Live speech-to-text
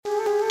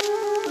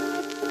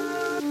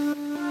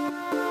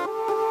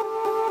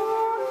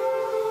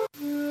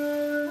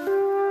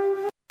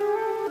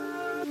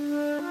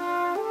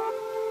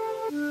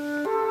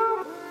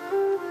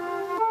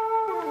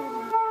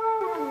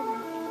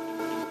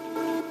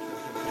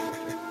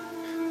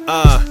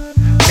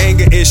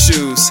Anger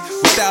issues.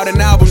 Without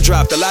an album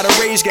dropped, a lot of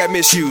rage got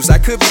misused. I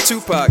could be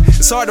Tupac.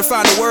 It's hard to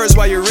find the words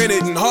while you're in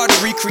it, and hard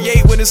to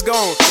recreate when it's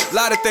gone. A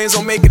lot of things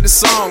don't make it the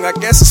song. I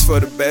guess it's for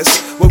the best.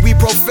 What we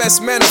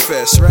profess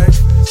manifest, right?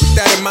 With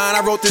that in mind,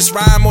 I wrote this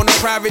rhyme on a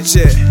private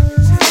jet.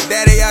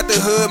 Daddy out the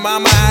hood,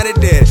 mama out of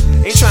debt.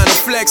 Ain't trying to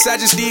flex, I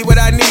just need what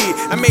I need.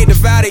 I made the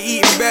vow to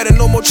eating better,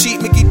 no more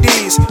cheap Mickey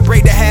D's.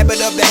 Break the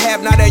habit of the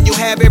have, now that you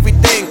have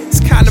everything. It's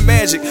kinda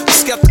magic.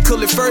 Was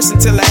skeptical at first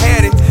until I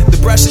had it. The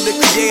brush of the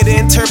creator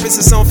interprets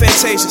its own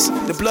fantasias.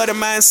 The blood of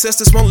my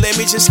ancestors won't let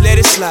me just let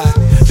it slide.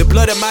 The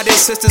blood of my dead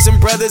sisters and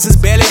brothers is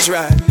barely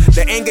dry.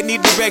 The anger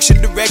need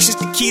direction, direction's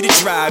the key to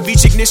drive.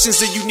 Each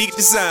ignition's a unique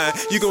design.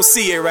 You gon'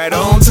 see it right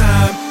on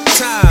time.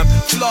 Time,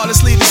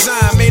 flawlessly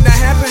designed. May not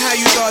happen how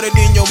you thought it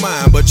in your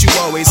mind, but you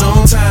always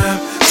on time.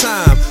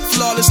 Time,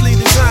 flawlessly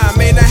designed.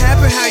 May not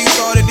happen how you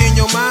thought it in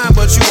your mind,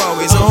 but you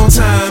always on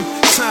time.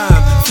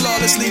 Time,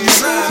 flawlessly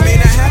designed. May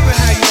not happen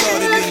how you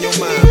thought it in your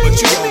mind, but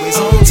you always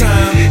on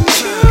time. Time, flawlessly designed. May not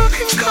happen how you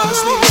thought it in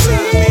your mind,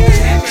 but you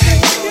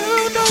always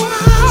on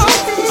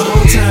time.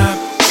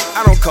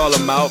 I don't call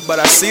them out, but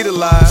I see the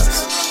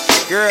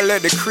lies. Girl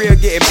at the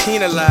crib getting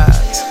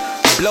penalized.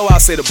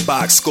 Blowout say the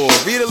box score,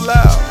 read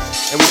aloud.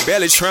 And we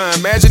barely try.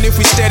 Imagine if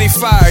we steady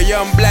fire,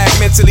 young, black,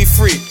 mentally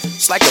free.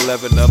 It's like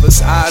 11 of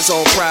us, eyes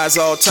on prize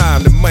all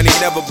time. The money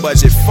never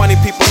budget. Funny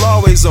people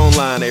always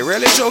online, they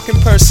rarely joke in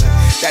person.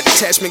 That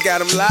detachment got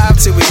them live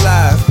till we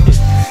live.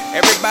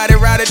 Everybody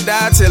ride or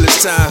die till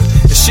it's time.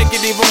 The shit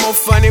get even more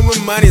funny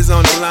when money's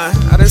on the line.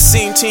 I done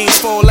seen teens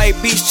fold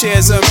like beach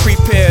chairs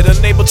unprepared,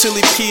 unable to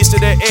leave keys to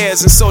their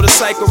heirs, and so the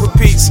cycle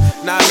repeats.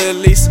 Now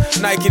little lease,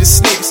 Nike the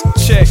sneaks,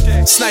 check.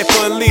 Sniper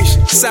unleash,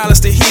 silence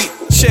the heat,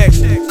 check.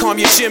 Calm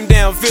your gym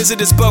down,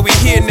 visitors, but we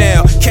here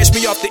now. Catch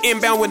me off the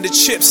inbound when the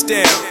chip's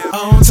down.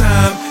 On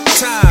time,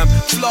 time,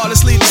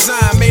 flawlessly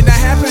designed. May not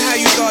happen how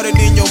you thought it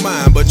in your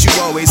mind, but you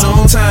always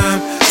on time.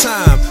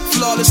 Time,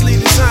 flawlessly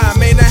designed.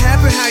 May not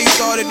happen how you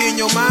thought it in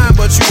your mind,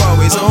 but you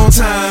always on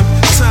time.